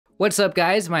What's up,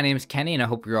 guys? My name is Kenny, and I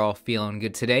hope you're all feeling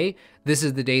good today. This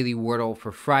is the Daily Wordle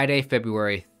for Friday,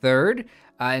 February 3rd.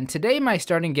 And today my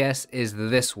starting guess is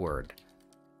this word,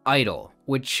 idle,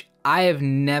 which I have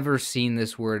never seen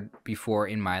this word before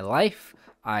in my life.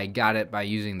 I got it by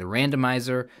using the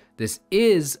randomizer. This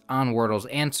is on Wordle's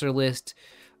answer list.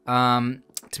 To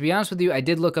be honest with you, I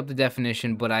did look up the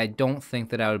definition, but I don't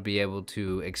think that I would be able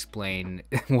to explain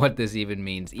what this even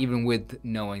means, even with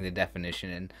knowing the definition.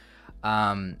 And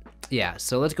yeah,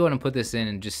 so let's go ahead and put this in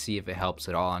and just see if it helps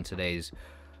at all on today's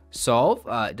solve.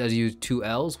 It does use two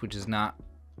L's, which is not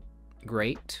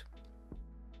great.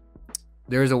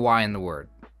 There is a Y in the word.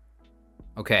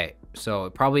 Okay, so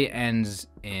it probably ends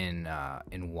in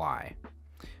Y.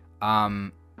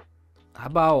 How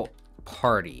about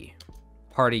party?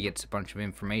 Party gets a bunch of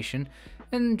information,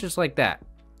 and just like that.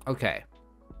 Okay.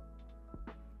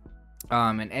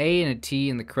 An A and a T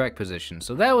in the correct position.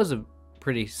 So that was a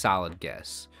pretty solid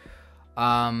guess.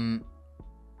 Now,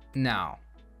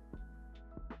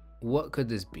 what could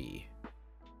this be?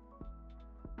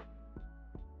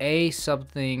 A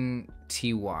something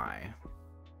TY.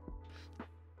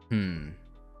 I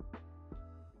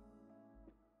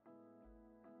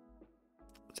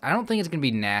don't think it's gonna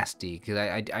be nasty,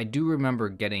 because I do remember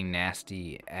getting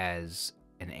nasty as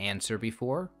an answer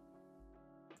before.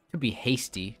 Could be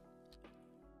hasty.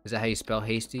 Is that how you spell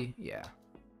hasty? Yeah.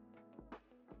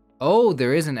 Oh,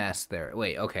 there is an S there.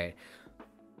 Wait, okay.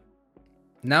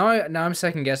 Now I'm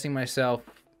second guessing myself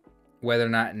whether or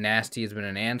not nasty has been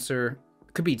an answer.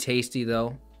 Could be tasty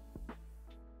though.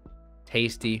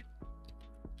 Tasty.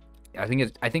 I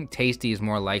think tasty is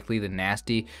more likely than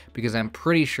nasty, because I'm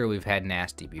pretty sure we've had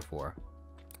nasty before.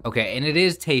 Okay, and it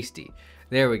is tasty.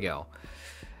 There we go.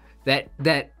 That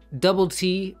double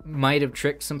T might have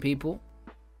tricked some people.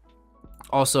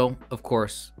 Also, of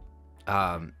course,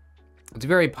 it's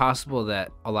very possible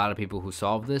that a lot of people who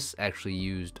solved this actually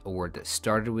used a word that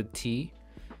started with T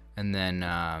and then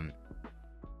had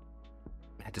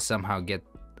to somehow get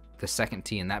the second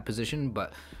T in that position.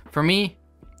 But for me,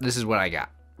 this is what I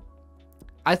got.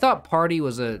 I thought party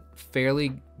was a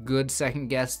fairly good second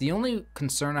guess. The only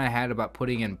concern I had about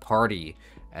putting in party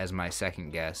as my second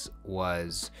guess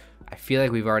was I feel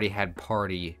like we've already had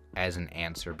party as an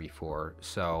answer before.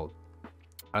 So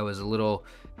I was a little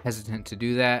hesitant to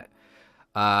do that.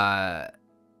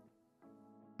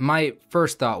 My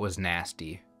first thought was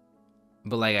nasty,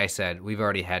 but like I said, we've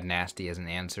already had nasty as an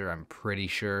answer, I'm pretty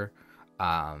sure.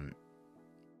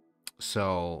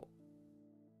 So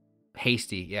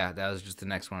hasty, yeah, that was just the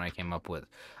next one I came up with.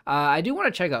 I do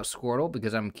want to check out Scordle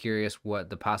because I'm curious what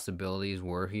the possibilities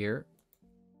were here.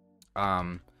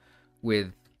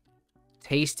 With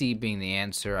tasty being the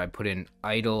answer, I put in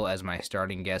idle as my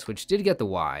starting guess, which did get the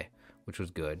Y, which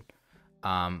was good.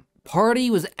 Party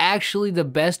was actually the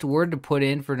best word to put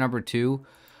in for number 2.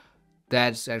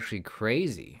 That's actually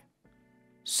crazy.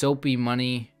 Soapy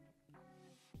money.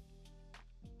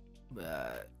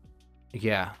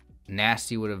 Yeah.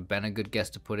 Nasty would have been a good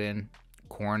guess to put in.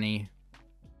 Corny.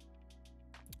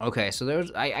 Okay, so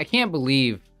there's I can't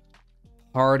believe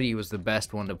party was the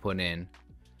best one to put in.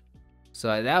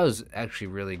 So that was actually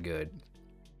really good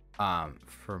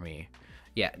for me.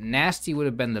 Yeah, nasty would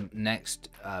have been the next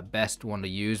best one to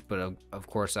use, but of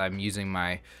course I'm using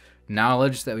my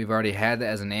knowledge that we've already had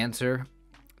as an answer.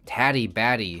 Tatty,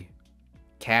 batty,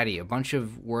 catty, a bunch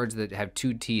of words that have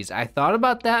 2 T's. I thought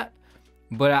about that,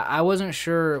 but I wasn't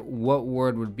sure what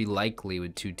word would be likely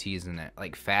with 2 T's in it,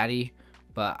 like fatty,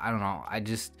 but I don't know. I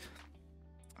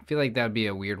feel like that would be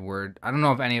a weird word. I don't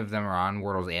know if any of them are on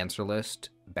Wordle's answer list.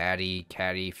 Batty,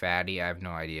 catty, fatty, I have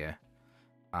no idea.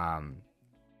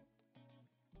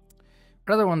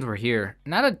 What other ones were here?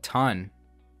 Not a ton.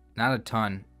 Not a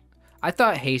ton. I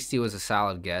thought hasty was a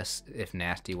solid guess if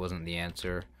nasty wasn't the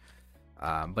answer.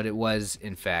 But it was,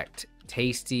 in fact,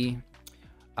 tasty.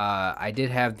 I did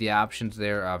have the options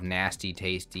there of nasty,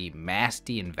 tasty,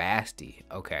 masty, and vasty.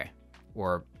 Okay.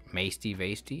 Or masty,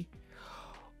 vasty.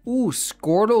 Ooh,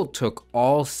 Scordle took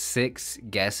all 6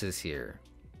 guesses here.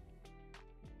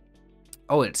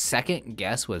 Oh, its second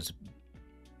guess was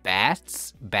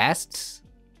basts? Basts?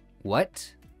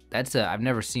 What? I've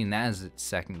never seen that as its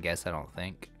second guess, I don't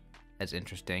think. That's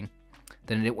interesting.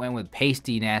 Then it went with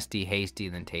pasty, nasty, hasty,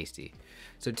 and then tasty.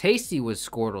 So tasty was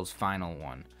Scordle's final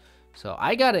one. So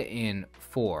I got it in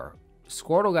 4.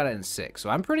 Scordle got it in 6. So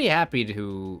I'm pretty happy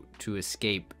to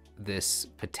escape this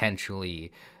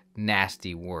potentially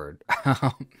nasty word.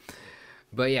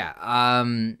 But yeah,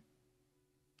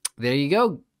 there you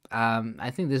go.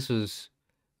 I think this was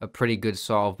a pretty good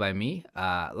solve by me.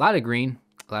 A lot of green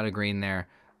there.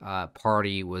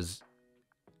 Party was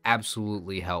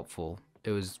absolutely helpful.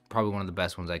 it was probably one of the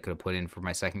best ones I could have put in for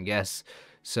my second guess.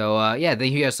 So yeah,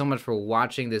 thank you guys so much for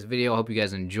watching this video. I hope you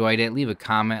guys enjoyed it. Leave a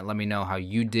comment, let me know how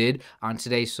you did on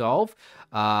today's solve.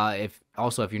 If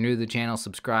you're new to the channel,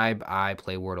 subscribe. I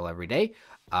play Wordle every day.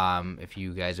 If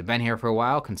you guys have been here for a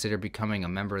while, consider becoming a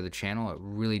member of the channel. It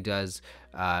really does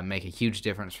make a huge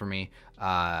difference for me.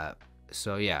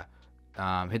 So yeah,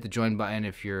 hit the join button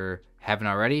if you haven't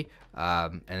already,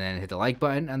 and then hit the like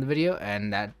button on the video,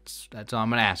 and that's all I'm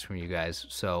gonna ask from you guys.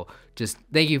 So just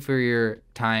thank you for your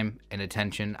time and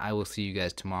attention. I will see you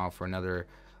guys tomorrow for another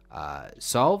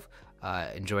solve.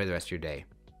 Enjoy the rest of your day.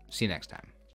 See you next time.